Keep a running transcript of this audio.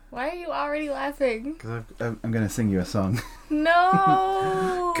Why are you already laughing? Because I'm going to sing you a song.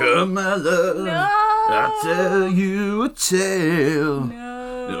 No! Come, my love. No! I'll tell you a tale.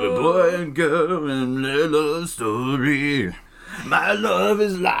 No! Of a boy and girl and their love story. My love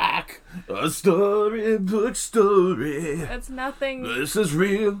is like a storybook story. That's nothing. This is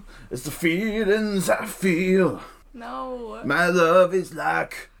real. It's the feelings I feel. No. My love is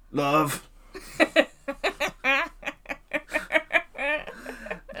like love.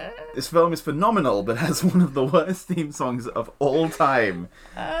 This film is phenomenal, but has one of the worst theme songs of all time.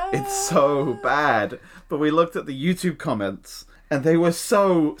 It's so bad. But we looked at the YouTube comments, and they were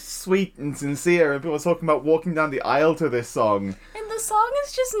so sweet and sincere, and people were talking about walking down the aisle to this song. And the song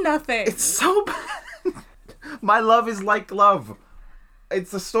is just nothing. It's so bad. My love is like love.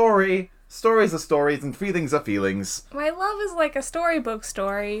 It's a story. Stories are stories, and feelings are feelings. My love is like a storybook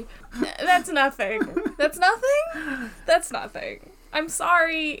story. That's nothing. That's nothing? That's nothing. I'm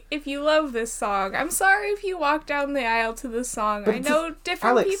sorry if you love this song. I'm sorry if you walk down the aisle to this song. But I know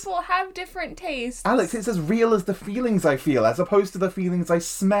different Alex, people have different tastes. Alex, it's as real as the feelings I feel, as opposed to the feelings I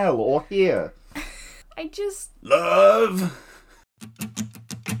smell or hear. I just... Love!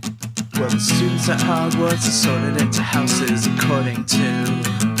 Well, the students at Hogwarts are sorted into houses according to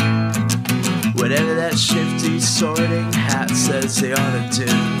whatever that shifty sorting hat says they ought to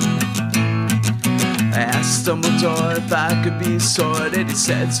do. I asked Dumbledore if I could be sorted. He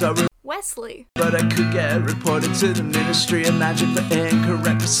said sorry, Wesley. but I could get reported to the Ministry of Magic for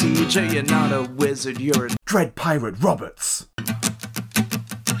incorrect procedure. You're not a wizard, you're a Dread Pirate Roberts.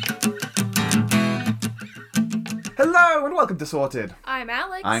 Hello and welcome to Sorted. I'm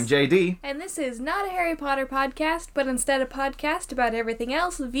Alex. I'm JD. And this is not a Harry Potter podcast, but instead a podcast about everything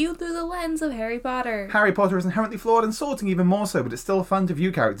else viewed through the lens of Harry Potter. Harry Potter is inherently flawed and sorting even more so, but it's still fun to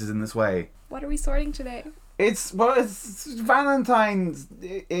view characters in this way. What are we sorting today? It's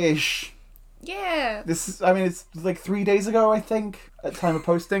Valentine's-ish. Yeah. It's like 3 days ago, I think, at time of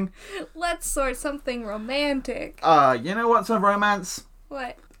posting. Let's sort something romantic. You know what's a romance?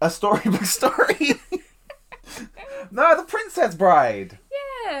 What? A storybook story. No, The Princess Bride.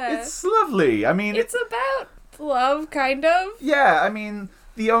 Yeah. It's lovely. It's about love, kind of. Yeah,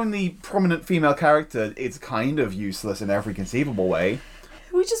 the only prominent female character is kind of useless in every conceivable way.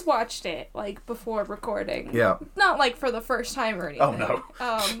 We just watched it, before recording. Yeah. Not, for the first time or anything. Oh,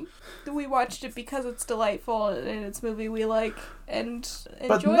 no. We watched it because it's delightful and it's a movie we like and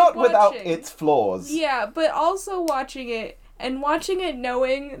But enjoy not watching. without its flaws. Yeah, but also watching it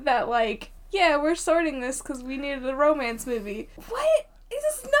knowing that, yeah, we're sorting this because we needed a romance movie. What? This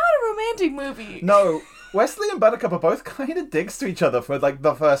is not a romantic movie. No, Wesley and Buttercup are both kind of dicks to each other for,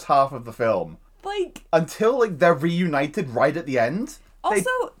 the first half of the film. Until, they're reunited right at the end.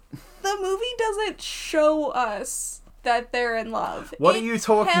 Also, the movie doesn't show us that they're in love. What are you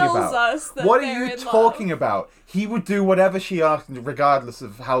talking about? It tells us that what they're are you in talking love. about? He would do whatever she asked, regardless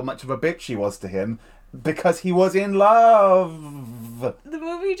of how much of a bitch she was to him, because he was in love. The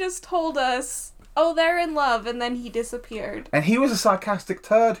movie just told us, oh, they're in love, and then he disappeared. And he was a sarcastic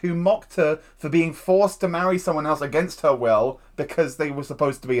turd who mocked her for being forced to marry someone else against her will because they were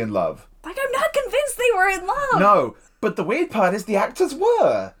supposed to be in love. I'm not convinced they were in love. No, but the weird part is the actors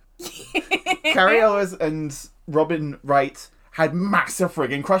were. Carrie Elwes and Robin Wright had massive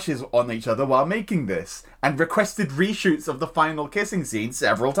friggin' crushes on each other while making this, and requested reshoots of the final kissing scene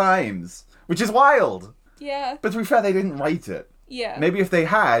several times. Which is wild. Yeah. But to be fair, they didn't write it. Yeah. Maybe if they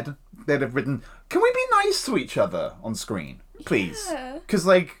had, they'd have written, can we be nice to each other on screen? Please. Yeah. Because,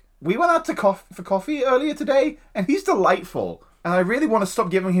 we went out to for coffee earlier today, and he's delightful. And I really want to stop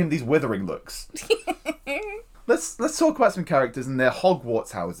giving him these withering looks. Let's talk about some characters and their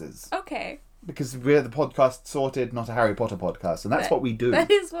Hogwarts houses. Okay. Because we're the podcast Sorted, not a Harry Potter podcast, and that's what we do. That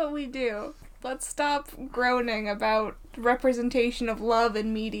is what we do. Let's stop groaning about representation of love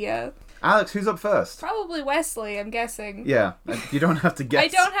in media. Alex, who's up first? Probably Wesley, I'm guessing. Yeah, you don't have to guess. I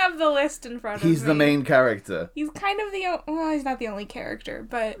don't have the list in front of me. He's the main character. He's kind of he's not the only character,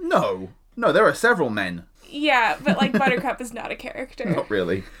 but... No, there are several men. Yeah, but, Buttercup is not a character. Not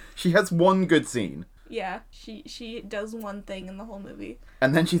really. She has one good scene. Yeah, she does one thing in the whole movie.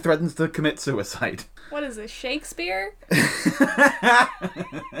 And then she threatens to commit suicide. What is this, Shakespeare?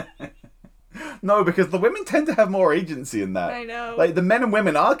 No, because the women tend to have more agency in that. I know. The men and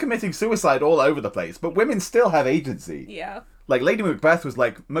women are committing suicide all over the place, but women still have agency. Yeah. Lady Macbeth was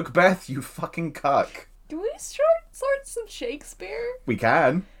like, Macbeth, you fucking cuck. Do we sort some Shakespeare? We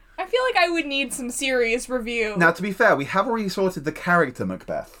can. I feel like I would need some serious review. Now, to be fair, we have already sorted the character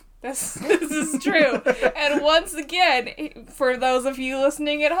Macbeth. This is true. And once again, for those of you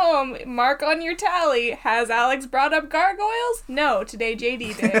listening at home, mark on your tally. Has Alex brought up gargoyles? No, today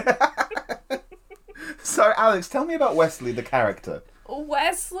JD did. So, Alex, tell me about Wesley, the character.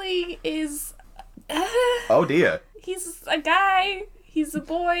 Wesley is... Oh, dear. He's a guy. He's a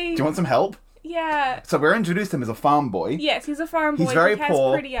boy. Do you want some help? Yeah. So we're introduced to him as a farm boy. Yes, he's a farm boy. He's very he has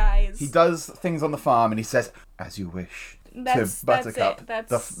poor. pretty eyes. He does things on the farm, and he says, "As you wish," to Buttercup,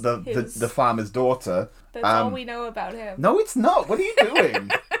 That's it. the farmer's daughter. That's all we know about him. No, it's not. What are you doing?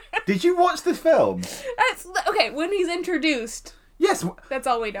 Did you watch this film? Okay, when he's introduced, Yes. that's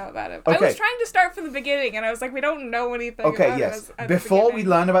all we know about him. I Okay. was trying to start from the beginning, and I was like, we don't know anything Okay, about yes. him. At the Before we beginning.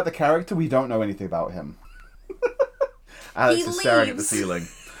 learn about the character, we don't know anything about him. Alex He is staring at the leaves. ceiling.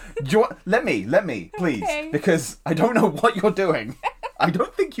 Do you want, let me, please, Okay. because I don't know what you're doing. I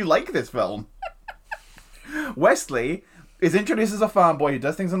don't think you like this film. Wesley is introduced as a farm boy who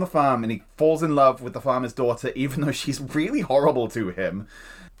does things on the farm, and he falls in love with the farmer's daughter, even though she's really horrible to him.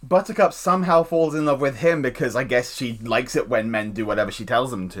 Buttercup somehow falls in love with him because I guess she likes it when men do whatever she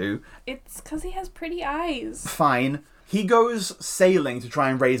tells them to. It's because he has pretty eyes. Fine. He goes sailing to try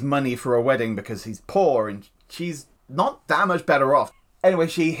and raise money for a wedding because he's poor and she's not that much better off. Anyway,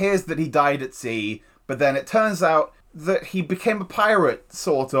 she hears that he died at sea, but then it turns out that he became a pirate,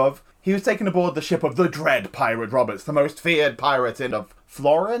 sort of. He was taken aboard the ship of the Dread Pirate Roberts, the most feared pirate in of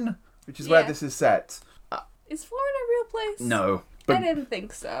Florin, which is where Yeah. this is set. Is Florin a real place? No. I But, didn't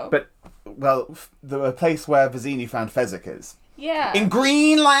think so. but well, the place where Vizzini found Fezzik is. yeah. In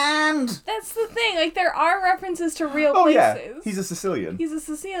Greenland! That's the thing. Like, there are references to real Oh, places. yeah. He's a Sicilian. He's a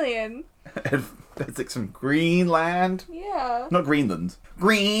Sicilian. And Fezzik's from Greenland. Yeah. Not Greenland.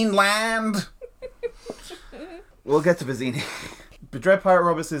 Greenland! We'll get to Vizzini. But Dread Pirate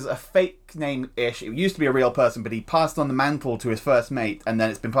Roberts is a fake name-ish. It used to be a real person, but he passed on the mantle to his first mate, and then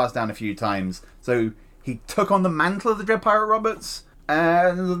it's been passed down a few times. So he took on the mantle of the Dread Pirate Roberts,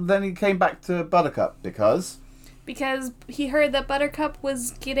 and then he came back to Buttercup, because... Because he heard that Buttercup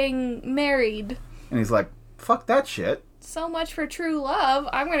was getting married. And he's like, fuck that shit. So much for true love.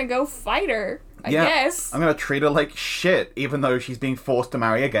 I'm gonna go fight her. I Yeah, guess. I'm gonna treat her like shit, even though she's being forced to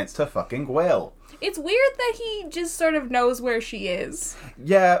marry against her fucking will. It's weird that he just sort of knows where she is.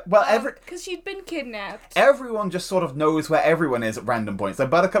 Yeah, well, Because she'd been kidnapped. everyone just sort of knows where everyone is at random points. So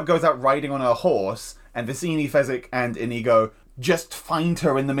Buttercup goes out riding on her horse, and Vizzini, Fezzik, and Inigo just find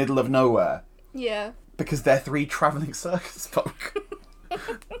her in the middle of nowhere. Yeah. Because they're three travelling circus folk.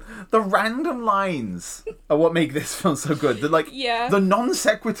 The random lines are what make this film so good. Yeah. The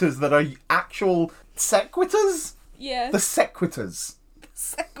non-sequiturs that are actual sequiturs? Yeah. The sequiturs.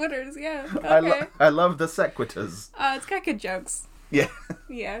 Sequiturs, yeah. Okay. I love the sequiturs. It's got good jokes. Yeah.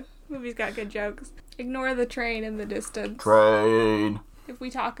 Yeah. Movie's got good jokes. Ignore the train in the distance. Train. If we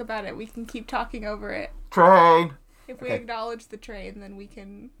talk about it, we can keep talking over it. Train. If we Okay. acknowledge the train, then we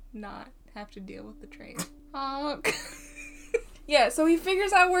can not have to deal with the train. Honk. Yeah, so he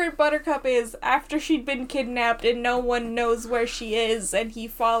figures out where Buttercup is after she'd been kidnapped and no one knows where she is, and he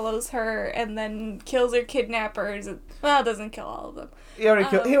follows her and then kills her kidnappers. Well, doesn't kill all of them. He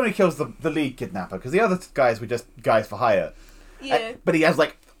only kills the lead kidnapper, because the other guys were just guys for hire. Yeah. But he has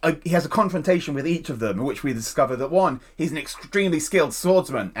he has a confrontation with each of them, in which we discover that one, he's an extremely skilled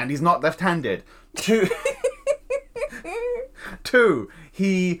swordsman, and he's not left-handed. Two,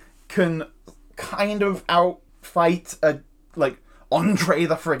 he can kind of outfight Andre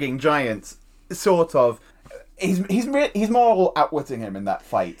the frigging Giant, sort of. He's more outwitting him in that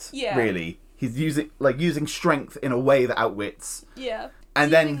fight. Yeah. Really, he's using strength in a way that outwits. Yeah. And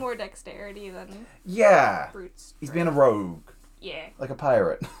He's then using more dexterity than yeah, brutes. he's being a rogue, Yeah. like a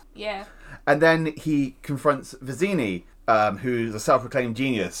pirate. Yeah. And then he confronts Vizzini, who's a self-proclaimed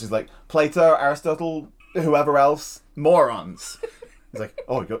genius. He's like, Plato, Aristotle, whoever else, morons. He's like,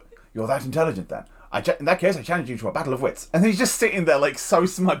 oh, you're that intelligent then. In that case, I challenge you to a battle of wits. And he's just sitting there like so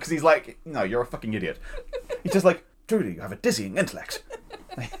smug because he's like, no, you're a fucking idiot. He's just like, truly, you have a dizzying intellect.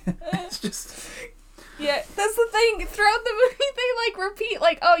 It's just... Yeah, that's the thing. Throughout the movie, they repeat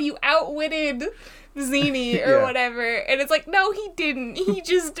oh, you outwitted Vizzini or Yeah. whatever, and it's like, no, he didn't. He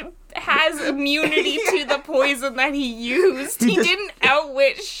just has immunity to the poison that he used. He didn't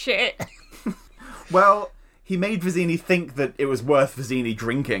outwit shit. Well, he made Vizzini think that it was worth Vizzini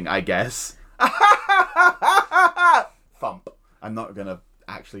drinking, I guess. Thump. I'm not gonna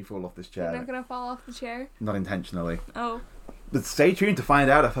actually fall off this chair. You're not gonna fall off the chair. Not intentionally. Oh, But stay tuned to find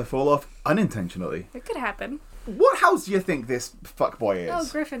out if I fall off unintentionally. it could happen. What house do you think this fuckboy is? Oh,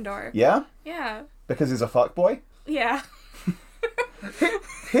 Gryffindor. Yeah? Yeah. Because he's a fuckboy? Yeah.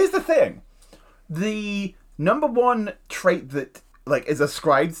 Here's the thing. The number one trait that like, is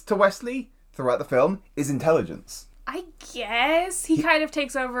ascribed to Wesley throughout the film is intelligence. I guess he kind of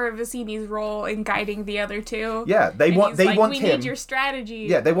takes over Vicini's role in guiding the other two. Yeah, they want we him. need your strategy.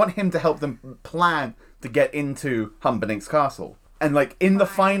 Yeah, they want him to help them plan to get into Humperdinck's castle. And, like, in the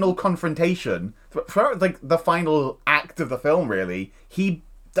final confrontation, for like the final act of the film, really, he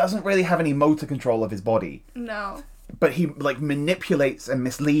doesn't really have any motor control of his body. No. But he, like, manipulates and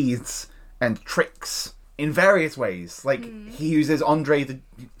misleads and tricks in various ways. Like, he uses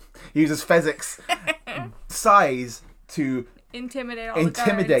he uses Fezzik's size to intimidate all the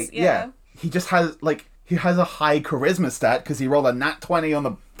guards. Yeah. He just has, like, he has a high charisma stat because he rolled a nat 20 on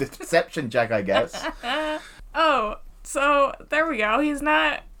the deception check, I guess. Oh, so there we go. He's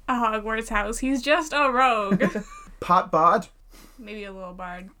not a Hogwarts house. He's just a rogue. Part bard. Maybe a little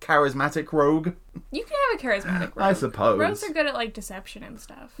bard. Charismatic rogue. You can have a charismatic rogue. I suppose. Rogues are good at, like, deception and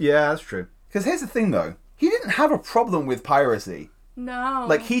stuff. Yeah, that's true. Because here's the thing, though. He didn't have a problem with piracy. No.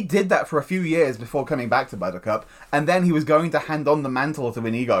 Like, he did that for a few years before coming back to Buttercup, and then he was going to hand on the mantle to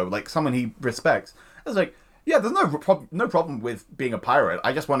Inigo, like, someone he respects. I was like, yeah, there's no problem with being a pirate.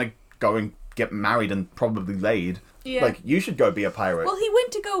 I just want to go and get married and probably laid. Yeah. Like, you should go be a pirate. Well, he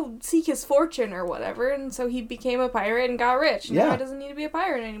went to go seek his fortune or whatever, and so he became a pirate and got rich. Yeah. Now he doesn't need to be a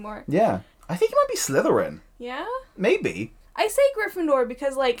pirate anymore. Yeah. I think he might be Slytherin. Yeah? Maybe. I say Gryffindor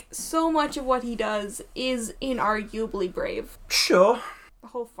because, like, so much of what he does is inarguably brave. Sure. The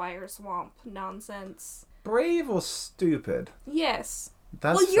whole fire swamp nonsense. Brave or stupid? Yes.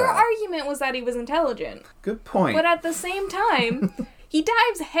 That's well, your fair. argument was that he was intelligent. Good point. But at the same time, he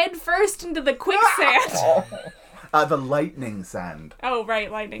dives headfirst into the quicksand. The lightning sand. Oh,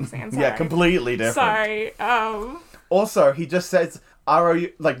 right, lightning sand. Sorry. Yeah, completely different. Sorry. Also, he just says,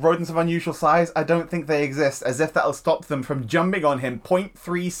 like, rodents of unusual size, I don't think they exist, as if that'll stop them from jumping on him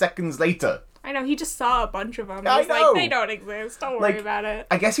 0.3 seconds later. I know, he just saw a bunch of them. I He's know. like, they don't exist. Don't worry about it.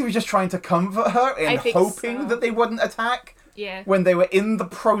 I guess he was just trying to comfort her and I think hoping so. that they wouldn't attack Yeah. when they were in the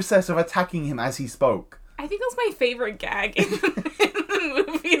process of attacking him as he spoke. I think that's my favorite gag in the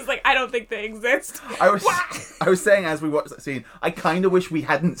movie. Is like, I don't think they exist. I was saying as we watched that scene, I kind of wish we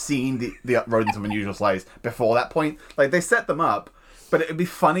hadn't seen the rodents of unusual size before that point. Like, they set them up, but it would be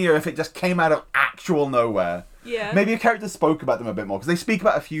funnier if it just came out of actual nowhere. Yeah. Maybe a character spoke about them a bit more, because they speak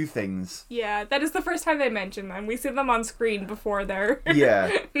about a few things. Yeah, that is the first time they mention them. We see them on screen before they're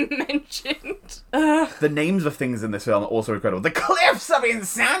Yeah. mentioned. The names of things in this film are also incredible. The Cliffs of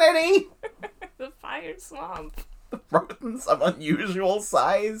Insanity! The fire swamp. Rodents of unusual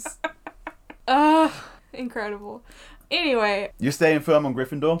size. Incredible. Anyway, You're staying firm on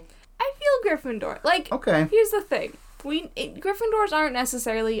Gryffindor? I feel Gryffindor. Like, Okay. here's the thing. Gryffindors aren't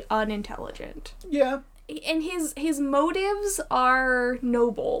necessarily unintelligent. Yeah. And his motives are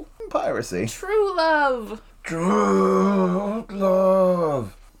noble. Piracy. True love. True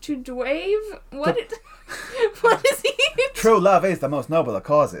love. To Dwave? What is he? True love is the most noble of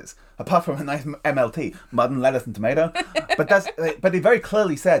causes, apart from a nice MLT, mud and lettuce and tomato. But he very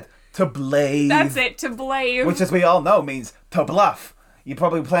clearly said to blave. That's it, to blave. Which, as we all know, means to bluff. You're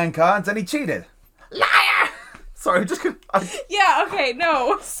probably playing cards and he cheated. Liar! Sorry, just... Yeah, okay,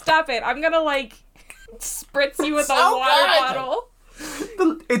 no, stop it. I'm gonna, like, spritz you with a So water good. bottle.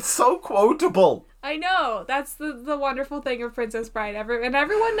 It's so quotable. I know. That's the wonderful thing of Princess Bride. And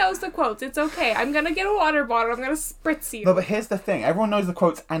everyone knows the quotes. It's okay. I'm gonna get a water bottle. I'm gonna spritz you. No, but here's the thing. Everyone knows the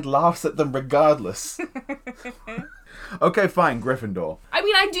quotes and laughs at them regardless. Okay, fine, Gryffindor. I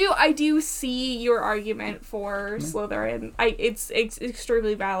mean, I do see your argument for Slytherin. It's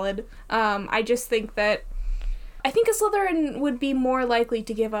extremely valid. I just think that I think a Slytherin would be more likely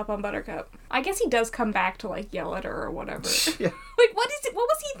to give up on Buttercup. I guess he does come back to, like, yell at her or whatever. Yeah. Like, what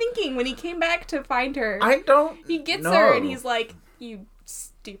was he thinking when he came back to find her? I don't He gets know. her and he's like, you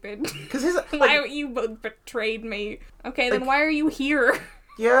stupid. Because his... Why you both betrayed me? Okay, then why are you here?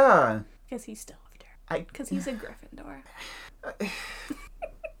 Yeah. Because he still loved her. Because he's a Gryffindor. The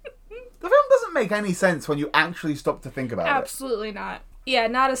film doesn't make any sense when you actually stop to think about it. Absolutely not. Yeah,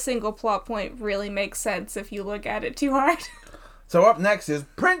 not a single plot point really makes sense if you look at it too hard. So up next is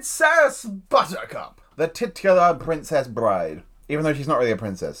Princess Buttercup, the titular princess bride. Even though she's not really a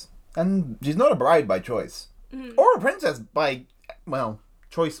princess. And she's not a bride by choice. Or a princess by, well,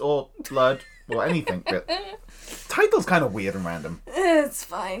 choice or blood or anything. But title's kind of weird and random. It's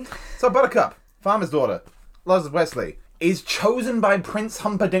fine. So Buttercup, farmer's daughter, loves Wesley, is chosen by Prince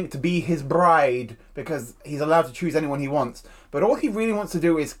Humperdinck to be his bride because he's allowed to choose anyone he wants. But all he really wants to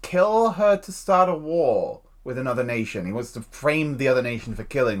do is kill her to start a war with another nation. He wants to frame the other nation for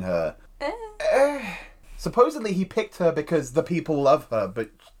killing her. Supposedly he picked her because the people love her, but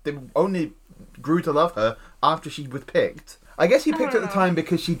they only grew to love her after she was picked. I guess he picked her don't at the know. time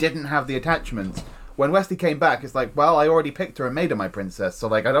because she didn't have the attachments. When Wesley came back, it's like, well, I already picked her and made her my princess, so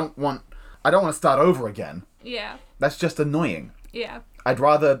like I don't want to start over again. Yeah. That's just annoying. Yeah. I'd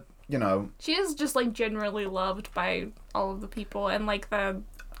rather, She is just, like, generally loved by all of the people, and, like, the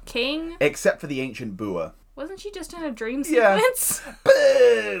king... except for the ancient Bua. Wasn't she just in a dream Yeah. sequence?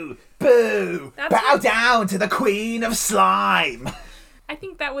 Boo! Boo! That's Bow what- down to the Queen of Slime! I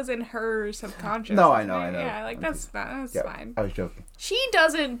think that was in her subconscious. No, I know. Yeah, like, that's Yeah, fine. I was joking. She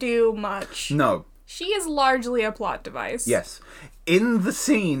doesn't do much. No. She is largely a plot device. Yes. In the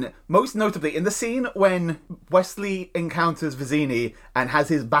scene, most notably, in the scene when Wesley encounters Vizzini and has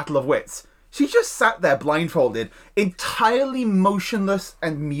his battle of wits, she just sat there blindfolded, entirely motionless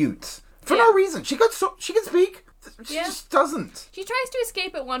and mute. For no Yeah. reason. She can speak. She Yeah. just doesn't. She tries to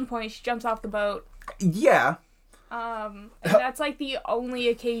escape at one point. She jumps off the boat. Yeah. And that's, like, the only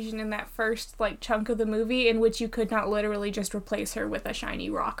occasion in that first, like, chunk of the movie in which you could not literally just replace her with a shiny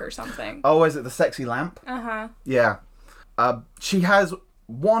rock or something. Oh, is it the sexy lamp? Uh-huh. Yeah. She has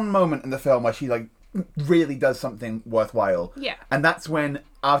one moment in the film where she, like, really does something worthwhile. Yeah. And that's when,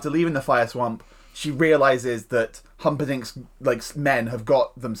 after leaving the fire swamp, she realizes that Humperdinck's, like, men have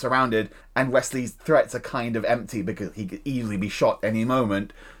got them surrounded, and Wesley's threats are kind of empty because he could easily be shot any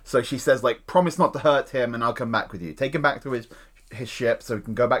moment. So she says, like, promise not to hurt him and I'll come back with you. Take him back to his ship so he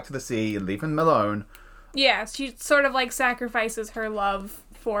can go back to the sea and leave him alone. Yeah, she sort of, like, sacrifices her love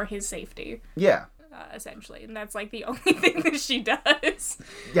for his safety, Yeah. essentially. And that's, like, the only thing that she does.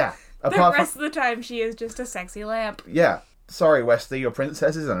 Yeah. The Apart rest of the time, she is just a sexy lamp. Yeah. Sorry, Wesley, your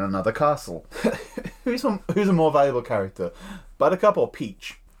princess is in another castle. Who's a more valuable character? Buttercup or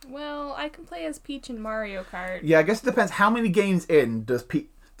Peach? Well, I can play as Peach in Mario Kart. Yeah, I guess it depends. How many games in does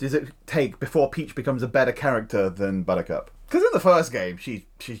it take before Peach becomes a better character than Buttercup? Because in the first game, she's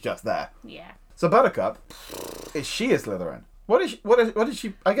just there. Yeah. So Buttercup, is she a Slytherin? What is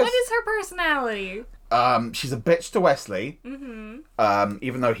she? I guess What is her personality? she's a bitch to Wesley. Mm-hmm.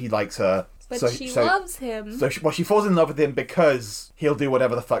 Even though he likes her, But she loves him. So she falls in love with him because he'll do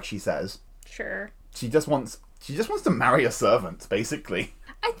whatever the fuck she says. Sure. She just wants to marry a servant, basically.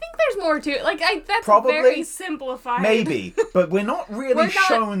 I think there's more to it. Like, that's Probably. very simplified. Maybe, but we're not really We're not,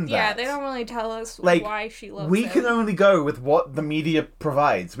 shown that. Yeah, they don't really tell us Like, why she loves we him. can only go with what the media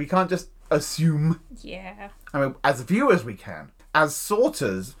provides. We can't just assume. Yeah. I mean, as viewers, we can. As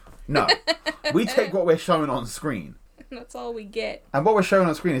sorters, no. We take what we're shown on screen. That's all we get. And what we're shown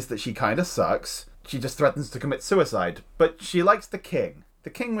on screen is that she kind of sucks. She just threatens to commit suicide. But she likes the king. The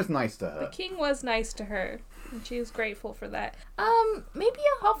king was nice to The her. king was nice to her. And she was grateful for that. Maybe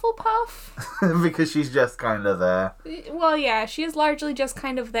a Hufflepuff? Because she's just kind of there. Well, yeah, she is largely just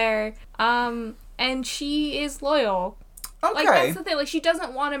kind of there. And she is loyal. Okay. Like, that's the thing. Like, she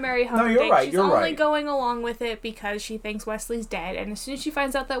doesn't want to marry Humperdinck. you're right, She's you're only right. going along with it because she thinks Wesley's dead. And as soon as she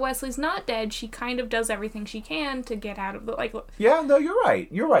finds out that Wesley's not dead, she kind of does everything she can to get out of the, like... Yeah, no, you're right.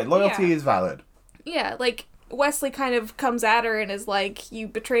 You're right. Loyalty Yeah. is valid. Yeah, like, Wesley kind of comes at her and is like, you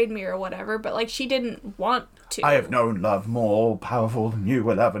betrayed me or whatever, but, like, she didn't want to. I have known love more powerful than you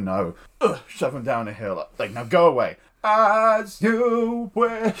will ever know. Ugh, shove him down a hill. Like, now go away. As you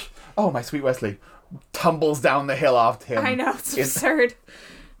wish. Oh, my sweet Wesley. Tumbles down the hill after him. I know, it's absurd.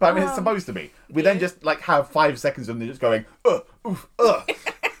 But I mean, it's supposed to be. We then just, like, have 5 seconds of them just going, oof,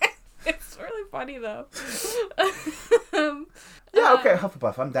 It's really funny, though. Yeah, okay,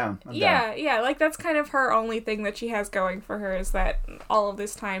 Hufflepuff, I'm down. I'm down. Yeah, like, that's kind of her only thing that she has going for her, is that all of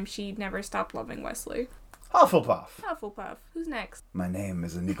this time she never stopped loving Wesley. Hufflepuff. Hufflepuff. Who's next? My name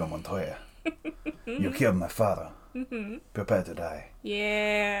is Inigo Montoya. You killed my father. Prepare to die.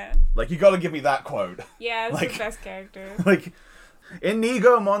 Yeah. Like, you gotta give me that quote. Yeah, it's Like- the best character. Like,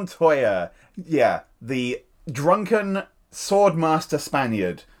 Inigo Montoya. Yeah, the drunken swordmaster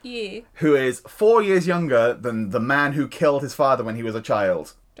Spaniard Yeah. who is 4 years younger than the man who killed his father when he was a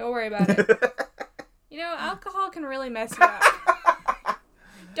child. Don't worry about it. You know, alcohol can really mess you up.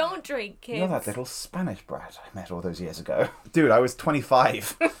 Don't drink, kids. You're that little Spanish brat I met all those years ago. Dude, I was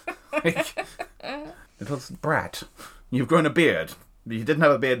 25. Like, little brat. You've grown a beard. You didn't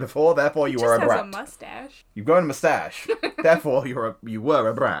have a beard before, therefore you were a Just has brat. a mustache. You've grown a mustache, therefore you were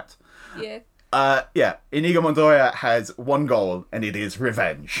a brat. Yeah. Yeah, Inigo Montoya has one goal, and it is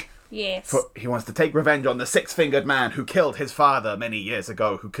revenge. Yes. He wants to take revenge on the six-fingered man who killed his father many years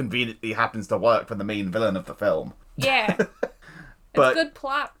ago, who conveniently happens to work for the main villain of the film. Yeah. But- It's good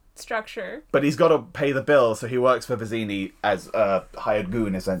plot structure. But he's got to pay the bill, so he works for Vizzini as a hired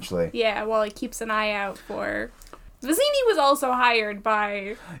goon, essentially. Yeah, well, he keeps an eye out for... Vizzini was also hired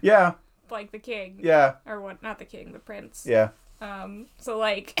by, Yeah, like, the king. yeah, Or what? Not the king, the prince. yeah. So,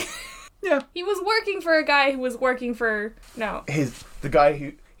 like... Yeah. He was working for a guy who was working for... No. He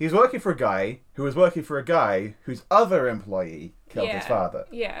was working for a guy who was working for a guy whose other employee killed his father.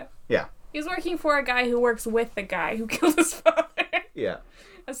 Yeah. Yeah. He was working for a guy who works with the guy who killed his father. Yeah.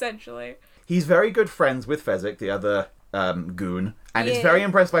 Essentially. He's very good friends with Fezzik, the other goon, and is Yeah. very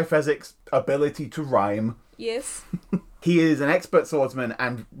impressed by Fezzik's ability to rhyme. Yes. He is an expert swordsman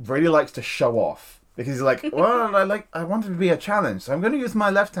and really likes to show off. Because he's like, well, I want it to be a challenge, so I'm going to use my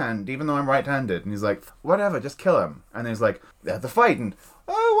left hand, even though I'm right-handed. And he's like, whatever, just kill him. And he's like, they have to fight, and,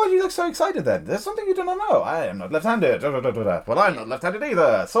 oh, why do you look so excited then? There's something you do not know. I am not left-handed. Well, I'm not left-handed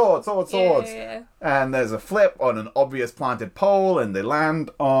either. Swords. Yeah. And there's a flip on an obvious planted pole, and they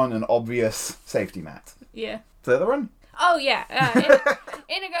land on an obvious safety mat. Yeah. Slytherin? Oh, yeah.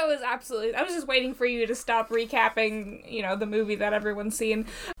 Inigo is absolutely... I was just waiting for you to stop recapping, the movie that everyone's seen.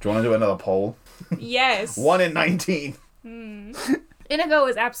 Do you want to do another poll? Yes. 1 in 19. Inigo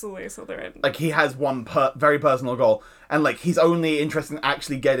is absolutely a Slytherin. Like, he has one very personal goal, and, like, he's only interested in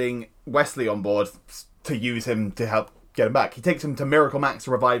actually getting Wesley on board to use him to help get him back. He takes him to Miracle Max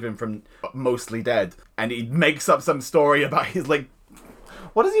to revive him from mostly dead, and he makes up some story about his, like...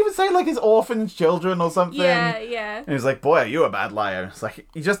 What does he even say? Like, his orphan children or something? Yeah. And he's like, boy, are you a bad liar. It's like,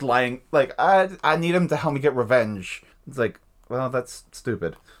 he's just lying. Like, I need him to help me get revenge. It's like, well, that's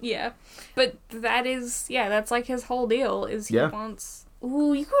stupid. Yeah. But that's like his whole deal, is he Yeah. wants...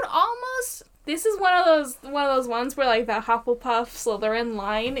 Ooh, you could almost... This is one of those ones where, like, the Hufflepuff Slytherin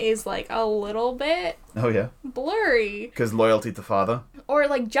line is, like, a little bit Oh, yeah? blurry. Because loyalty to father. Or,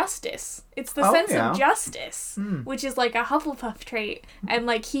 like, justice. It's the Oh, sense yeah. of justice, which is, like, a Hufflepuff trait. And,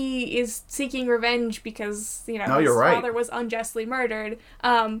 like, he is seeking revenge because, No, his you're right. father was unjustly murdered.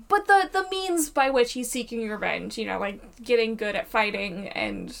 But the means by which he's seeking revenge, like, getting good at fighting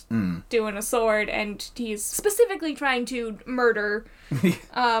and doing a sword, and he's specifically trying to murder.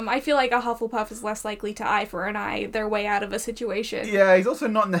 I feel like a Hufflepuff is less likely to eye for an eye their way out of a situation. Yeah, he's also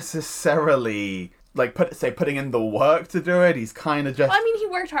not necessarily, like, putting in the work to do it. He's kind of just... Well, I mean, he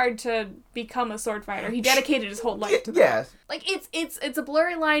worked hard to become a sword fighter. He dedicated his whole life to that. Yeah. Like, it's a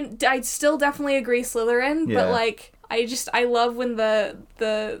blurry line. I still definitely agree Slytherin, Yeah. but, like, I love when the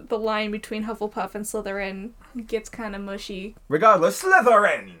line between Hufflepuff and Slytherin gets kind of mushy. Regardless,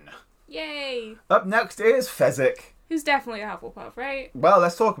 Slytherin! Yay! Up next is Fezzik. Who's definitely a Hufflepuff, right? Well,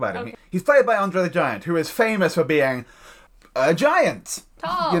 let's talk about him. Okay. He's played by Andre the Giant, who is famous for being a giant.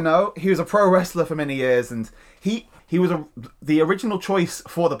 Tall. He was a pro wrestler for many years, and he was the original choice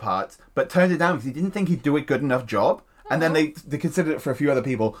for the part, but turned it down because he didn't think he'd do a good enough job. And then they considered it for a few other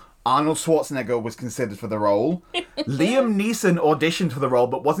people. Arnold Schwarzenegger was considered for the role. Liam Neeson auditioned for the role,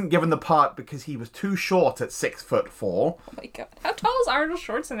 but wasn't given the part because he was too short at 6'4". Oh my god. How tall is Arnold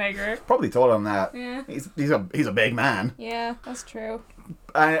Schwarzenegger? Probably taller than that. Yeah. He's a big man. Yeah, that's true.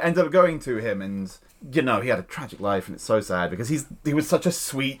 I ended up going to him, and he had a tragic life, and it's so sad because he was such a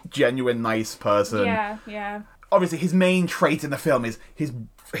sweet, genuine, nice person. Yeah. Obviously, his main trait in the film is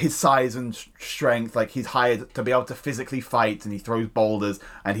his size and strength. Like, he's hired to be able to physically fight, and he throws boulders,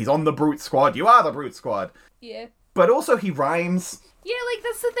 and he's on the Brute Squad. You are the Brute Squad. Yeah. But also, he rhymes. Yeah, like,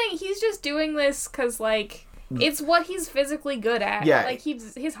 that's the thing. He's just doing this because, like, it's what he's physically good at. Yeah. Like,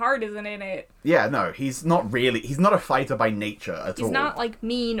 his heart isn't in it. Yeah, no, he's not a fighter by nature at all. He's not, like,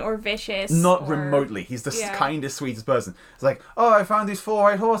 mean or vicious. Not or... remotely. He's the Yeah. kindest, sweetest person. It's like, oh, I found these 4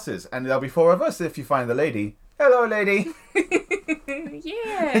 white horses, and there'll be 4 of us if you find the lady. Hello, lady.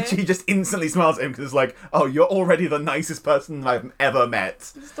 Yeah. And she just instantly smiles at him because it's like, oh, you're already the nicest person I've ever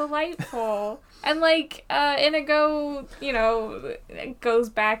met. It's delightful. And, like, Inigo, goes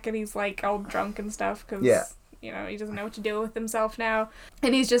back and he's, like, all drunk and stuff because, he doesn't know what to do with himself now.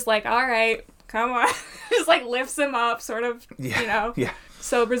 And he's just like, all right, come on. Just, like, lifts him up, sort of,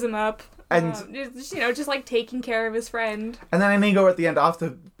 sobers him up. And just like taking care of his friend. And then Inigo at the end,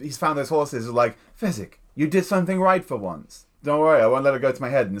 after he's found those horses, is like, Fezzik, you did something right for once. Don't worry, I won't let it go to my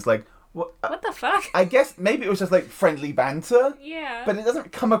head. And it's like, what the fuck? I guess maybe it was just like friendly banter. Yeah. But it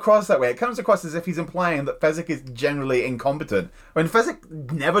doesn't come across that way. It comes across as if he's implying that Fezzik is generally incompetent. When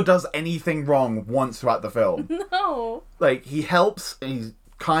Fezzik never does anything wrong once throughout the film. No. Like, he helps, and he's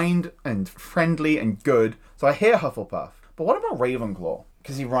kind and friendly and good. So I hear Hufflepuff. But what about Ravenclaw?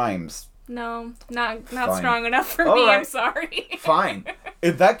 Because he rhymes. No, not Fine. strong enough for All me, right. I'm sorry. Fine.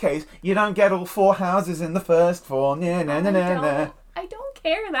 In that case, you don't get all 4 houses in the first 4. Nah, nah, nah, nah, nah. I don't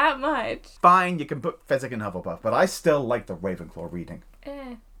care that much. Fine, you can put Fezzik in Hufflepuff, but I still like the Ravenclaw reading.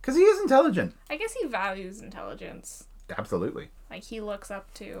 Because he is intelligent. I guess he values intelligence. Absolutely. Like, he looks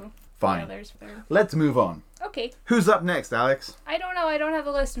up to Fine. the others. Let's move on. Okay. Who's up next, Alex? I don't know. I don't have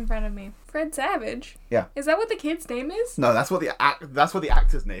the list in front of me. Fred Savage. Yeah. Is that what the kid's name is? No, that's what the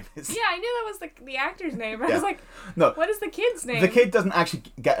actor's name is. Yeah, I knew that was the actor's name. I Yeah. was like, No. what is the kid's name? The kid doesn't actually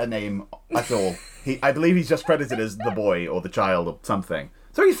get a name at all. I believe he's just credited as the boy or the child or something.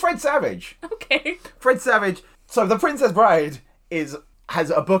 So he's Fred Savage. Okay. Fred Savage. So The Princess Bride has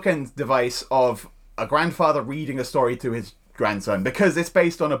a bookend device of a grandfather reading a story to his grandson because it's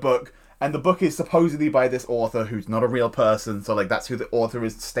based on a book, and the book is supposedly by this author who's not a real person. So like that's who the author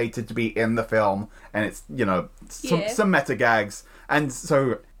is stated to be in the film, and it's some meta gags, and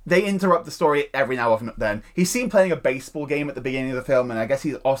so they interrupt the story every now and then. He's seen playing a baseball game at the beginning of the film, and I guess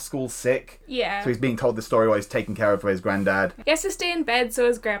he's off school sick. Yeah. So he's being told the story while he's taking care of his granddad. He has to stay in bed, so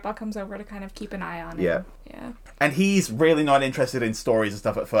his grandpa comes over to kind of keep an eye on him. Yeah. Yeah. And he's really not interested in stories and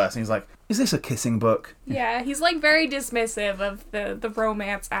stuff at first. And he's like, is this a kissing book? Yeah, he's like very dismissive of the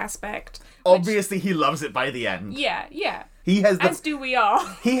romance aspect. Obviously, he loves it by the end. Yeah, yeah. He has As do we all.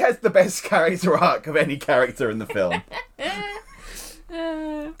 he has the best character arc of any character in the film.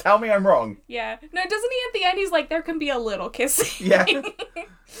 Tell me I'm wrong. Yeah. No, doesn't he at the end, he's like, there can be a little kissing. Yeah.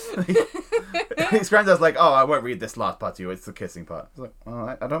 His granddad's like, oh, I won't read this last part to you. It's the kissing part. He's like,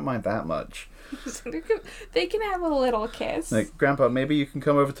 oh, I don't mind that much. They can have a little kiss. Like, Grandpa, maybe you can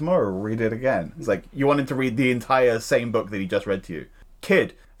come over tomorrow and read it again. It's like, you want him to read the entire same book that he just read to you.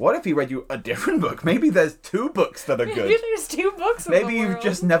 Kid, what if he read you a different book? Maybe there's 2 books that are good. Maybe there's 2 books in Maybe the you've world.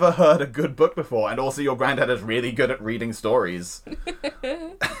 just never heard a good book before, and also your granddad is really good at reading stories.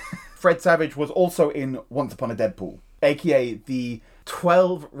 Fred Savage was also in Once Upon a Deadpool, aka the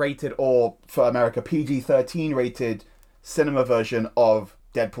 12 rated, or for America, PG-13 rated cinema version of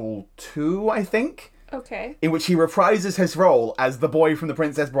Deadpool 2, I think, Okay. in which he reprises his role as the boy from The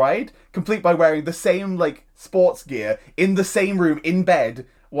Princess Bride, complete by wearing the same, like, sports gear in the same room in bed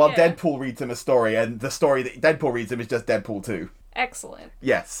while Yeah. Deadpool reads him a story, and the story that Deadpool reads him is just Deadpool 2. Excellent.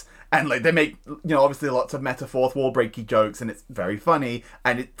 Yes. And, like, they make, obviously lots of meta fourth wall breaky jokes, and it's very funny,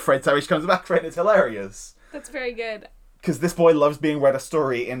 and Fred Savage comes back for it, and it's hilarious. That's very good. Because this boy loves being read a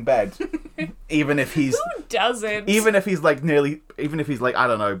story in bed. Even if he's, Who doesn't? even if he's, like, I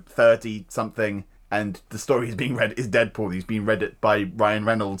don't know, 30-something, and the story he's being read is Deadpool. He's being read it by Ryan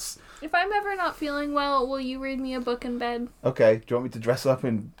Reynolds. If I'm ever not feeling well, will you read me a book in bed? Okay, do you want me to dress up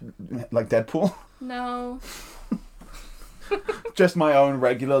in, like, Deadpool? No. Just my own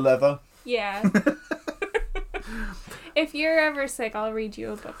regular leather? Yeah. If you're ever sick, I'll read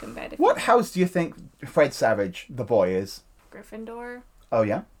you a book in bed. What house do you think Fred Savage, the boy, is? Gryffindor? Oh,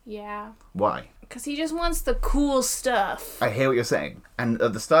 yeah? Yeah. Why? Because he just wants the cool stuff. I hear what you're saying. And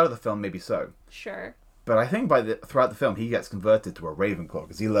at the start of the film, maybe so. Sure. But I think throughout the film, he gets converted to a Ravenclaw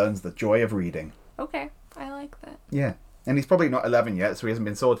because he learns the joy of reading. Okay. I like that. Yeah. And he's probably not 11 yet, so he hasn't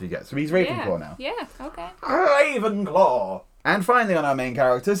been sorted yet. So he's Ravenclaw now. Yeah, okay. Ravenclaw! And finally on our main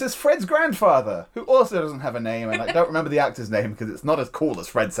characters is Fred's grandfather, who also doesn't have a name, and I don't remember the actor's name because it's not as cool as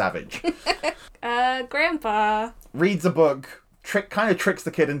Fred Savage. Grandpa. Reads a book, kind of tricks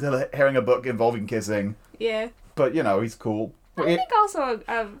the kid into hearing a book involving kissing, Yeah. but, he's cool. I think also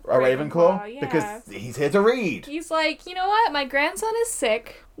a Ravenclaw? yeah. Because he's here to read. He's like, you know what? My grandson is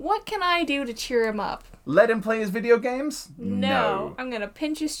sick. What can I do to cheer him up? Let him play his video games? No. I'm gonna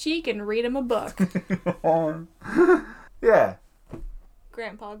pinch his cheek and read him a book. Yeah.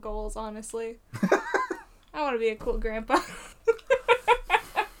 Grandpa goals, honestly. I want to be a cool grandpa.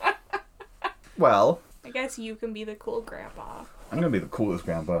 Well, I guess you can be the cool grandpa. I'm going to be the coolest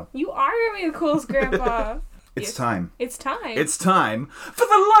grandpa. You are going to be the coolest grandpa. It's Yes. time. It's time. It's time for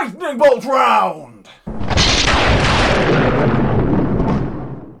the Lightning Bolt round!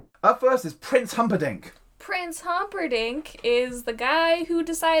 Up first is Prince Humperdinck. Prince Humperdinck is the guy who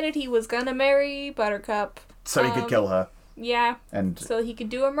decided he was gonna marry Buttercup. So he could kill her. Yeah. And So he could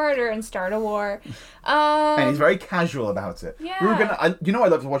do a murder and start a war. and he's very casual about it. Yeah. I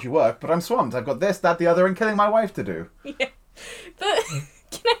love to watch you work, but I'm swamped. I've got this, that, the other, and killing my wife to do. Yeah. But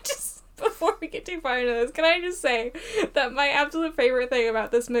can I just, before we get too far into this, can I just say that my absolute favorite thing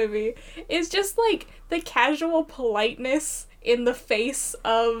about this movie is just like the casual politeness in the face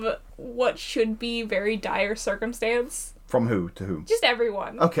of what should be very dire circumstance. From who to whom? Just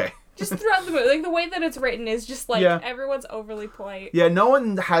everyone. Okay. Just throughout the movie. Like, the way that it's written is just like, Yeah. everyone's overly polite. Yeah,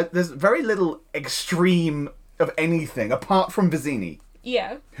 there's very little extreme of anything, apart from Vizzini,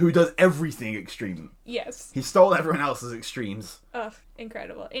 Yeah. who does everything extreme. Yes. He stole everyone else's extremes. Ugh,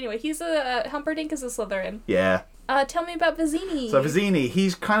 incredible. Anyway, he's Humperdinck is a Slytherin. Yeah. Tell me about Vizzini. So Vizzini,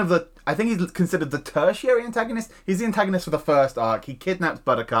 he's kind of I think he's considered the tertiary antagonist. He's the antagonist for the first arc. He kidnaps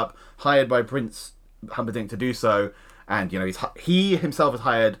Buttercup, hired by Prince Humperdinck to do so, and he himself has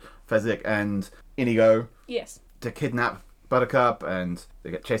hired Fezzik and Inigo Yes. to kidnap Buttercup, and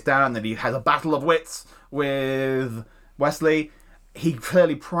they get chased down, and then he has a battle of wits with Wesley. He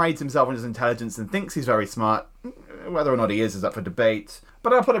clearly prides himself on his intelligence and thinks he's very smart. Whether or not he is up for debate,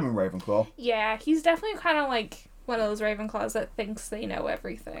 but I'll put him in Ravenclaw. Yeah, he's definitely kind of like one of those Ravenclaws that thinks they know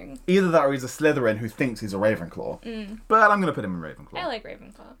everything. Either that or he's a Slytherin who thinks he's a Ravenclaw. But I'm going to put him in Ravenclaw. I like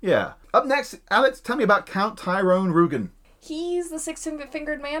Ravenclaw. Yeah. Up next, Alex, tell me about Count Tyrone Rugen. He's the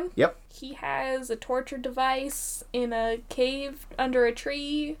six-fingered man. Yep. He has a torture device in a cave under a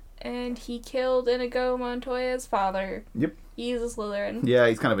tree, and he killed Inigo Montoya's father. Yep. He's a Slytherin. Yeah,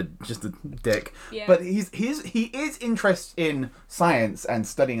 he's kind of just a dick. Yeah. But he is interested in science and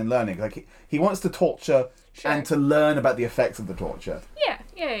studying and learning. Like, he wants to torture and to learn about the effects of the torture.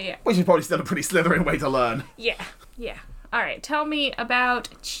 Yeah. Which is probably still a pretty Slytherin way to learn. Yeah. Alright, tell me about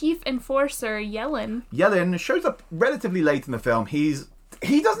Chief Enforcer Yellen. Yellen shows up relatively late in the film. He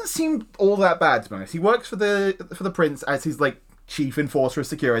doesn't seem all that bad, to be honest. He works for the prince as his, like, chief enforcer of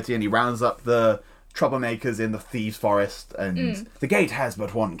security, and he rounds up the troublemakers in the thieves' forest, and the gate has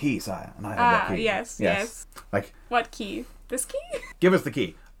but one key, sire, and I have that key. Yes. Like, What key? This key? give us the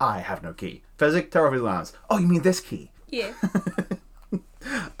key. I have no key. Fezzik, tear off his arms. Oh, you mean this key? Yeah.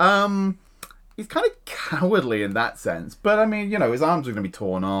 He's kind of cowardly in that sense, but I mean, his arms are going to be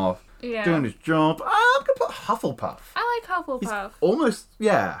torn off. Yeah. Doing his job. I'm going to put Hufflepuff. I like Hufflepuff.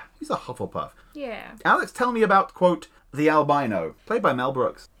 He's a Hufflepuff. Yeah. Alex, tell me about, quote, the albino, played by Mel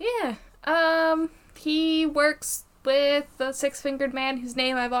Brooks. Yeah. He works with the six-fingered man whose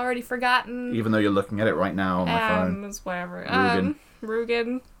name I've already forgotten. Even though you're looking at it right now on my phone. It's whatever. Rugen.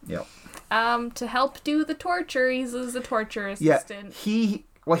 Rugen. Yep. To help do the torture, he's the torture assistant. Yeah.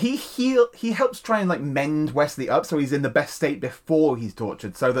 He helps try and, like, mend Wesley up so he's in the best state before he's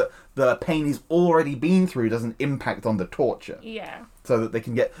tortured, so that the pain he's already been through doesn't impact on the torture. Yeah. So that they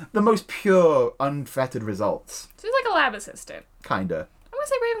can get the most pure, unfettered results. So he's like a lab assistant. Kinda. I'm gonna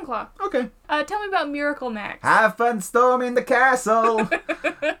say Ravenclaw. Okay. Tell me about Miracle Max. Have fun storming the castle!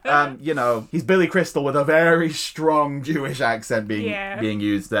 He's Billy Crystal with a very strong Jewish accent being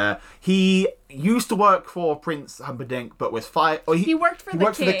used there. He used to work for Prince Humperdinck, but was fired. He worked for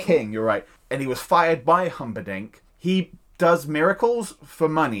the king, you're right. And he was fired by Humperdinck. He does miracles for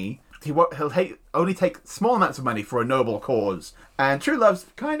money. He'll only take small amounts of money for a noble cause. And True Love's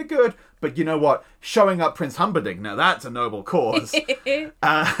kind of good, but you know what? Showing up Prince Humperdinck, now that's a noble cause. So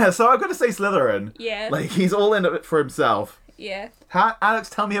I've got to say Slytherin. Yeah. Like, he's all in it for himself. Yeah.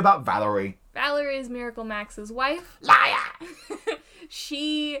 Alex, tell me about Valerie. Valerie is Miracle Max's wife. Liar!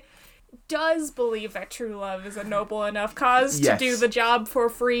 She does believe that true love is a noble enough cause to do the job for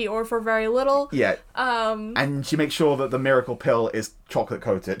free or for very little. Yeah. And she makes sure that the miracle pill is chocolate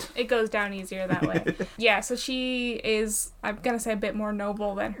coated. It goes down easier that way. Yeah, so she is, I'm gonna say, a bit more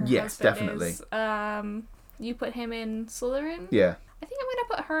noble than her husband definitely. is. You put him in Slytherin? Yeah. I think I'm gonna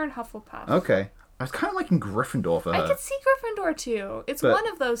put her in Hufflepuff. Okay. I was kind of liking Gryffindor for her. I could see Gryffindor too. It's one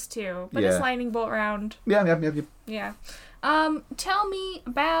of those two, but it's Lightning Bolt round. Yeah. Tell me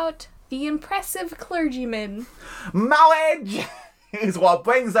about the impressive clergyman. Marriage is what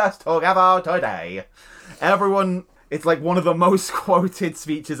brings us together today. Everyone, it's like one of the most quoted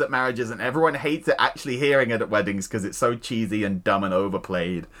speeches at marriages, and everyone hates it actually hearing it at weddings because it's so cheesy and dumb and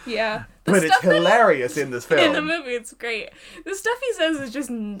overplayed. Yeah. But it's hilarious in this film. In the movie, it's great. The stuff he says is just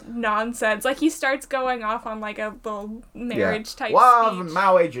nonsense. Like, he starts going off on, like, a little marriage-type love, speech.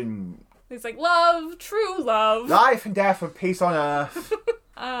 marriage, and... He's like, love, true love. Life and death and peace on earth.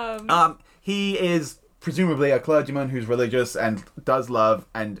 He is presumably a clergyman who's religious and does love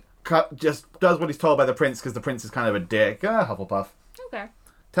and just does what he's told by the prince because the prince is kind of a dick. Hufflepuff. Okay.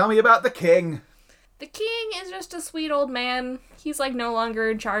 Tell me about the king. The king is just a sweet old man. He's, like, no longer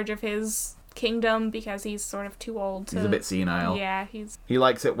in charge of his kingdom because he's sort of too old to... He's a bit senile. Yeah, He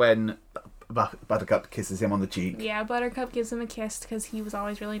likes it when Buttercup kisses him on the cheek. Yeah, Buttercup gives him a kiss because he was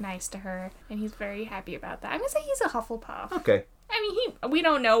always really nice to her, and he's very happy about that. I'm gonna say he's a Hufflepuff. Okay. I mean, we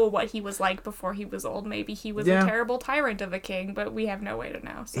don't know what he was like before he was old. Maybe he was a terrible tyrant of a king, but we have no way to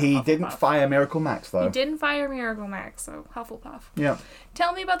know. So he Hufflepuff. didn't fire Miracle Max, though. He didn't fire Miracle Max, so Hufflepuff. Yeah.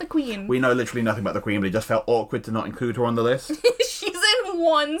 Tell me about the Queen. We know literally nothing about the Queen, but it just felt awkward to not include her on the list. She's in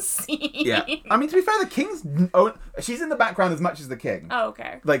one scene. Yeah. I mean, to be fair, the King's... she's in the background as much as the King. Oh,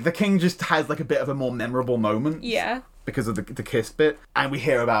 okay. Like, the King just has, like, a bit of a more memorable moment. Yeah. Because of the kiss bit. And we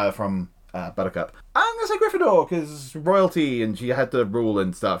hear about her from... Buttercup. I'm gonna say Gryffindor, because royalty and she had to rule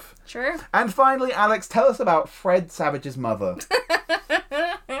and stuff. Sure. And finally, Alex, tell us about Fred Savage's mother.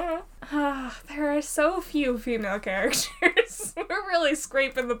 There are so few female characters. We're really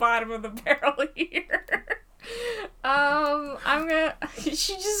scraping the bottom of the barrel here.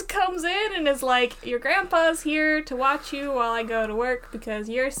 She just comes in and is like, your grandpa's here to watch you while I go to work because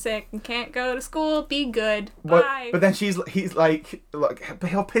you're sick and can't go to school. Be good. Bye. But then he's like, look,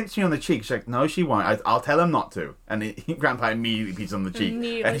 he'll pinch me on the cheek. She's like, no, she won't. I'll tell him not to. And Grandpa immediately pinches on the cheek.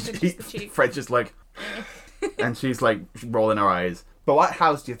 Immediately and pinches the cheek. Fred's just like, and she's like rolling her eyes. But what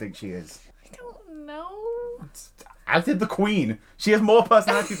house do you think she is? I don't know. As did the Queen. She has more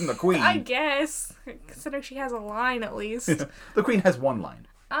personality than the Queen. I guess. Consider she has a line at least. The Queen has one line.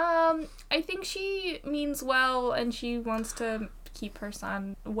 I think she means well and she wants to keep her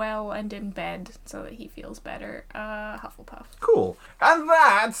son well and in bed so that he feels better. Hufflepuff. Cool. And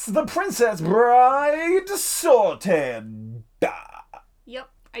that's The Princess Bride sorted. Yep.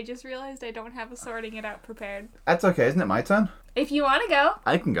 I just realized I don't have a sorting it out prepared. That's okay, isn't it my turn? If you want to go.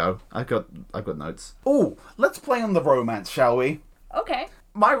 I can go. I've got notes. Oh, let's play on the romance, shall we? Okay.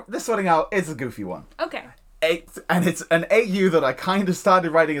 This sorting out is a goofy one. Okay. It's an AU that I kind of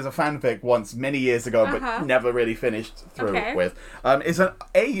started writing as a fanfic once many years ago, but never really finished through with. It's an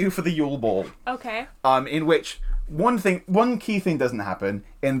AU for the Yule Ball. Okay. In which one key thing doesn't happen,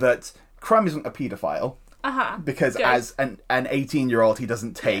 in that Crumb isn't a paedophile. Because Good. as an 18-year-old, he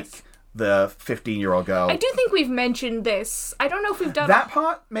doesn't take the 15-year-old girl. I do think we've mentioned this. I don't know if we've done that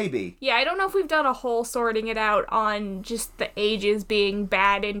part, maybe. Yeah, I don't know if we've done a whole sorting it out on just the ages being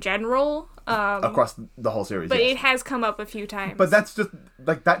bad in general. Across the whole series, but yes. It has come up a few times. But that's just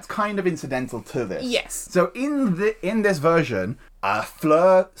that's kind of incidental to this. Yes. So in this version,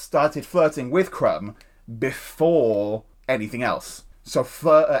 Fleur started flirting with Crumb before anything else. So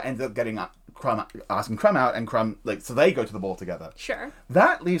Fleur ended up getting asking Crumb out, and Crumb so they go to the ball together. Sure.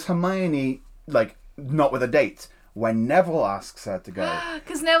 That leaves Hermione not with a date when Neville asks her to go.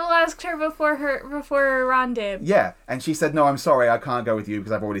 Because Neville asked her before Ron did. Yeah, and she said, no, I'm sorry, I can't go with you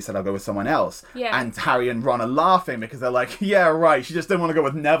because I've already said I'll go with someone else. Yeah. And Harry and Ron are laughing because they're like, yeah, right, she just didn't want to go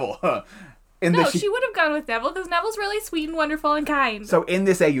with Neville. She would have gone with Neville because Neville's really sweet and wonderful and kind. So in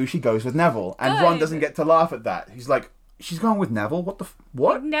this AU, she goes with Neville, and Good. Ron doesn't get to laugh at that. He's like, she's going with Neville?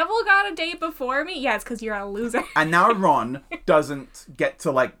 What? Neville got a date before me? Yeah, it's because you're a loser. And now Ron doesn't get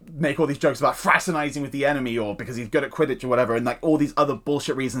to, make all these jokes about fraternizing with the enemy or because he's good at Quidditch or whatever, and, all these other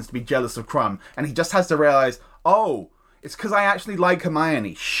bullshit reasons to be jealous of Crumb. And he just has to realize, oh, it's because I actually like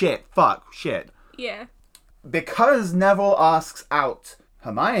Hermione. Shit. Yeah. Because Neville asks out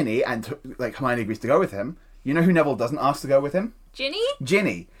Hermione, and, Hermione agrees to go with him, you know who Neville doesn't ask to go with him?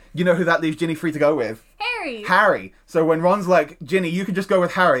 Ginny. You know who that leaves Ginny free to go with? Harry. So when Ron's like, Ginny, you can just go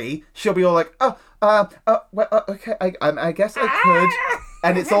with Harry, she'll be all like, okay, I guess I could.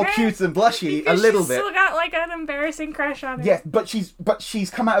 And it's all cute and blushy a little bit. She's still got an embarrassing crush on him. Yes, but she's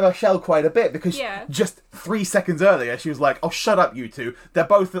come out of her shell quite a bit because just 3 seconds earlier she was like, oh, shut up, you two. They're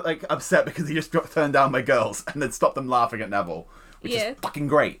both upset because he just got turned down by girls, and then stopped them laughing at Neville, which is fucking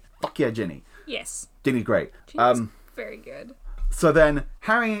great. Fuck yeah, Ginny. Yes. Ginny's great. Ginny's very good. So then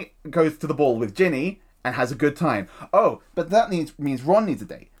Harry goes to the ball with Ginny and has a good time. Oh, but that means Ron needs a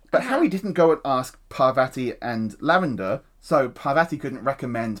date. But Harry didn't go and ask Parvati and Lavender, so Parvati couldn't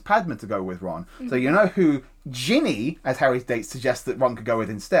recommend Padma to go with Ron. Mm-hmm. So you know who Ginny, as Harry's date, suggests that Ron could go with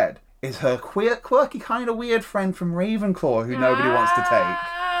instead? Is her quirky, kind of weird friend from Ravenclaw who nobody wants to take.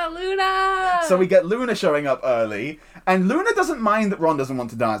 Luna! So we get Luna showing up early, and Luna doesn't mind that Ron doesn't want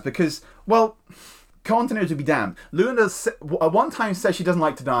to dance because, well, continuity be damned. Luna at one time says she doesn't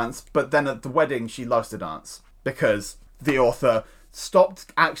like to dance, but then at the wedding she loves to dance because the author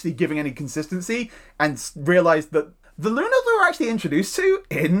stopped actually giving any consistency and realised that the Luna that we're actually introduced to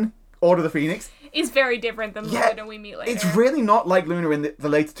in Order of the Phoenix is very different than the Luna we meet later. It's really not like Luna in the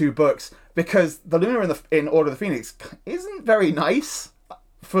later two books, because the Luna in Order of the Phoenix isn't very nice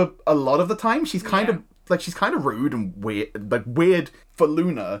for a lot of the time. She's kind of rude and weird for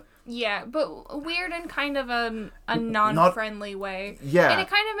Luna. Yeah, but weird in kind of a non-friendly way. Yeah. And it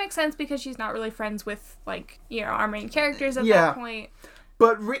kind of makes sense because she's not really friends with, our main characters at that point.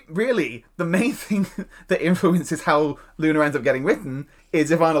 But really, the main thing that influences how Luna ends up getting written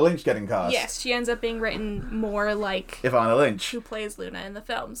is Ivana Lynch getting cast. Yes, she ends up being written more like Ivana Lynch, who plays Luna in the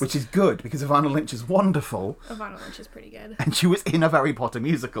films. Which is good, because Ivana Lynch is wonderful. Ivana Lynch is pretty good. And she was in a Harry Potter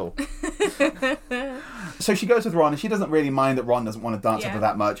musical. So she goes with Ron, and she doesn't really mind that Ron doesn't want to dance with her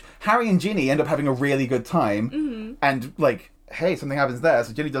that much. Harry and Ginny end up having a really good time, and, hey, something happens there,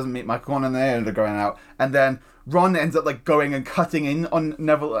 so Ginny doesn't meet Michael, and they end up going out, and then Ron ends up going and cutting in on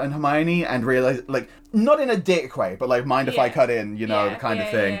Neville and Hermione and realize not in a dick way, but mind if I cut in, the kind of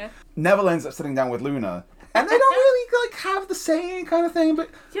thing. Yeah. Neville ends up sitting down with Luna, and they don't really have the same kind of thing, but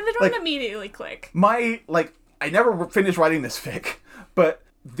they don't immediately click. I never finished writing this fic, but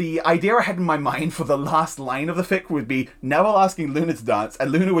the idea I had in my mind for the last line of the fic would be Neville asking Luna to dance,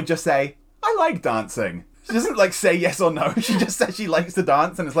 and Luna would just say, I like dancing. She doesn't, like, say yes or no. She just says she likes to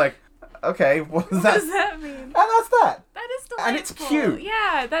dance, and it's like, okay, what does What does that mean? And that's that. That is delightful. And it's cute.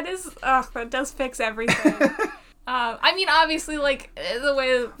 Yeah, that is... that does fix everything. I mean, obviously, like, the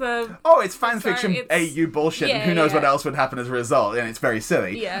way the... Oh, it's fanfiction it's- AU bullshit, and who knows what else would happen as a result, and it's very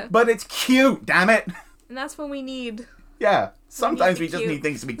silly. Yeah. But it's cute, damn it. And that's what we need. Yeah. Sometimes We we need just cute. need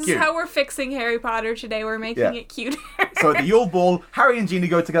things to be This cute. is how we're fixing Harry Potter today. We're making Yeah. it cuter. So at the Yule Ball, Harry and Ginny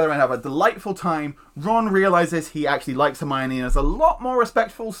go together and have a delightful time. Ron realizes he actually likes Hermione and is a lot more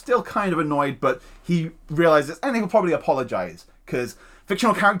respectful, still kind of annoyed, but he realizes, and he'll probably apologize, because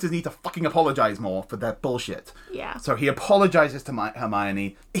fictional characters need to fucking apologize more for their bullshit. Yeah. So he apologizes to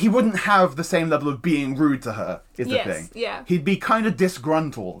Hermione. He wouldn't have the same level of being rude to her, is the Yes, thing. yeah. He'd be kind of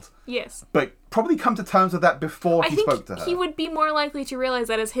disgruntled, Yes. but probably come to terms with that before I he think spoke to her. he would be more likely to realize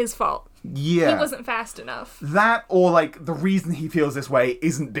that is his fault. Yeah. He wasn't fast enough. That, or like the reason he feels this way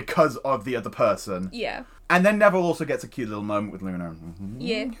isn't because of the other person. Yeah. And then Neville also gets a cute little moment with Luna.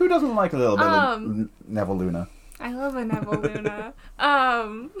 Yeah. Who doesn't like a little bit of Neville Luna? I love a Neville Luna.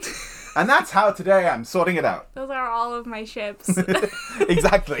 And that's how today I'm sorting it out. Those are all of my ships.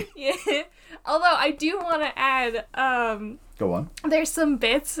 Exactly. Yeah. Although I do want to add, Go on. there's some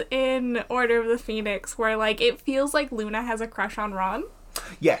bits in Order of the Phoenix where, like, it feels like Luna has a crush on Ron.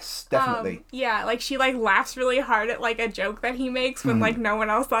 Yes, definitely. Yeah, like, she, like, laughs really hard at, like, a joke that he makes when, like, no one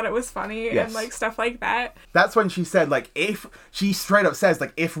else thought it was funny Yes. and, like, stuff like that. That's when she said, like, if she straight up says,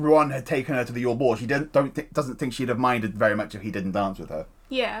 like, if Ron had taken her to the Yule Ball, she doesn't think she'd have minded very much if he didn't dance with her.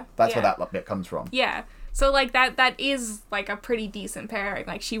 Yeah. That's yeah. where that bit comes from. Yeah. So, like, that is, like, a pretty decent pairing.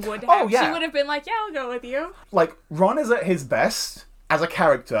 Like, she would have... Oh, yeah. She would have been like, yeah, I'll go with you. Like, Ron is at his best as a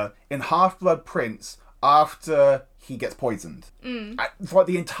character in Half-Blood Prince after he gets poisoned. For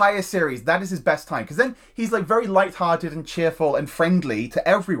the entire series, that is his best time. Because then he's, like, very lighthearted and cheerful and friendly to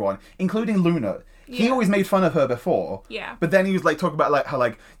everyone, including Luna. He Yeah. always made fun of her before. Yeah. But then he was, like, talking about, like, how,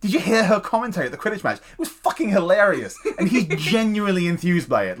 like, did you hear her commentary at the Quidditch match? It was fucking hilarious. And he's genuinely enthused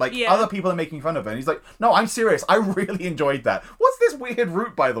by it. Like, Yeah. other people are making fun of her. And he's like, no, I'm serious. I really enjoyed that. What's this weird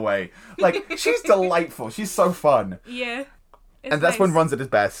route, by the way? Like, she's delightful. She's so fun. Yeah. It's And that's when nice. Ron's at his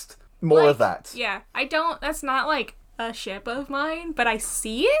best. More of that. Yeah. That's not, like, a ship of mine, but I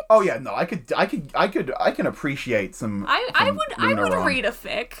see it. Oh yeah, no, I can appreciate some. I Luna would Ron. read a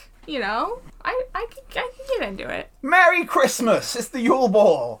fic, you know? I could get into it. Merry Christmas! It's the Yule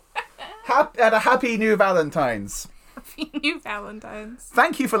Ball. And a happy new Valentine's. New Valentine's.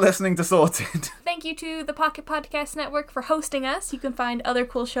 Thank you for listening to Sorted. Thank you to the Pocket Podcast Network for hosting us. You can find other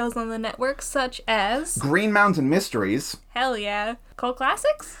cool shows on the network, such as Green Mountain Mysteries hell yeah, Cult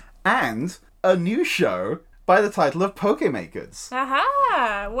Classics. and a new show by the title of Pokemakers.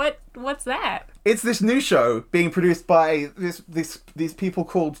 Aha! What's that? It's this new show being produced by these people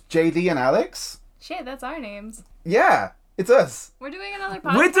called JD and Alex. Shit, that's our names. Yeah, it's us. We're doing another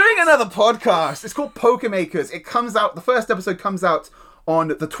podcast. We're doing another podcast. It's called Pokemakers. It comes out, the first episode comes out on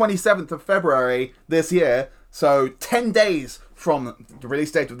the 27th of February this year. So 10 days from the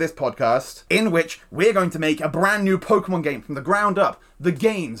release date of this podcast, in which we're going to make a brand new Pokemon game from the ground up. The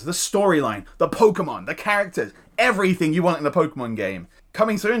games, the storyline, the Pokemon, the characters, everything you want in a Pokemon game.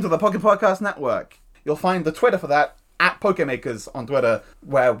 Coming soon to the Pocket Podcast Network. You'll find the Twitter for that at Pokemakers on Twitter,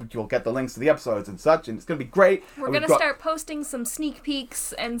 where you'll get the links to the episodes and such, and it's going to be great. We're And gonna we've got- start posting some sneak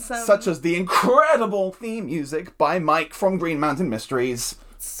peeks and some... such as the incredible theme music by Mike from Green Mountain Mysteries.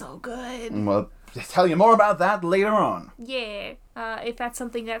 So good. And we'll tell you more about that later on. Yeah. If that's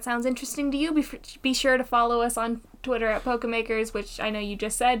something that sounds interesting to you, be sure to follow us on Twitter at Pokemakers, which I know you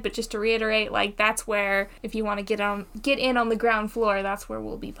just said, but just to reiterate, like, that's where, if you want to get in on the ground floor, that's where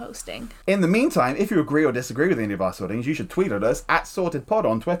we'll be posting. In the meantime, if you agree or disagree with any of our sortings, you should tweet at us at SortedPod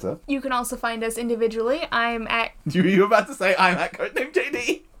on Twitter. You can also find us individually. I'm at You about to say I'm at Codename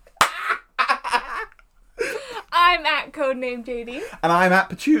JD? Codename JD. And I'm at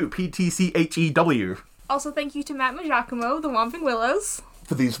Pachew, PTCHEW. Also, thank you to Matt Majacomo, the Whomping Willows.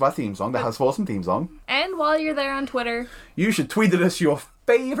 For the use of our theme song, the House of Awesome theme song. And while you're there on Twitter, You should tweet at us your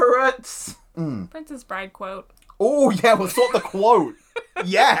favorites. Princess Bride quote. Oh yeah, we'll sort the quote.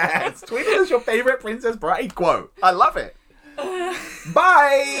 Yes, tweet at us your favorite Princess Bride quote. I love it.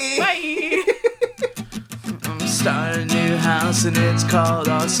 Bye. Bye! Start a new house and it's called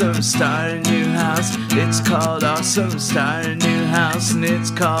awesome. Start a new house, it's called awesome. Start a new house and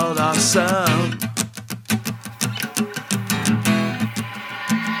it's called awesome.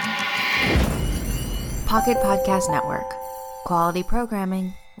 Pocket Podcast Network. Quality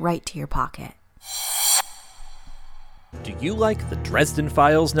programming right to your pocket. Do you like the Dresden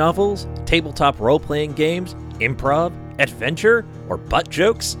Files novels, tabletop role-playing games, improv, adventure, or butt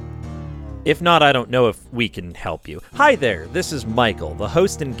jokes? If not, I don't know if we can help you. Hi there, this is Michael, the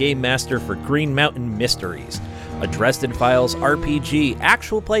host and game master for Green Mountain Mysteries, a Dresden Files RPG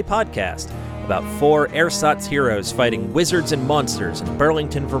actual play podcast about 4 ersatz heroes fighting wizards and monsters in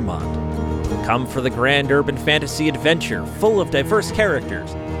Burlington, Vermont. Come for the grand urban fantasy adventure full of diverse characters.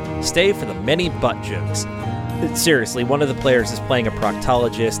 Stay for the many butt jokes. Seriously, one of the players is playing a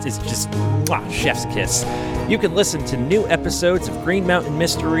proctologist. It's just chef's kiss. You can listen to new episodes of Green Mountain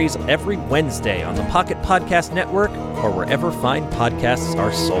Mysteries every Wednesday on the Pocket Podcast Network or wherever fine podcasts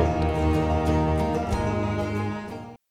are sold.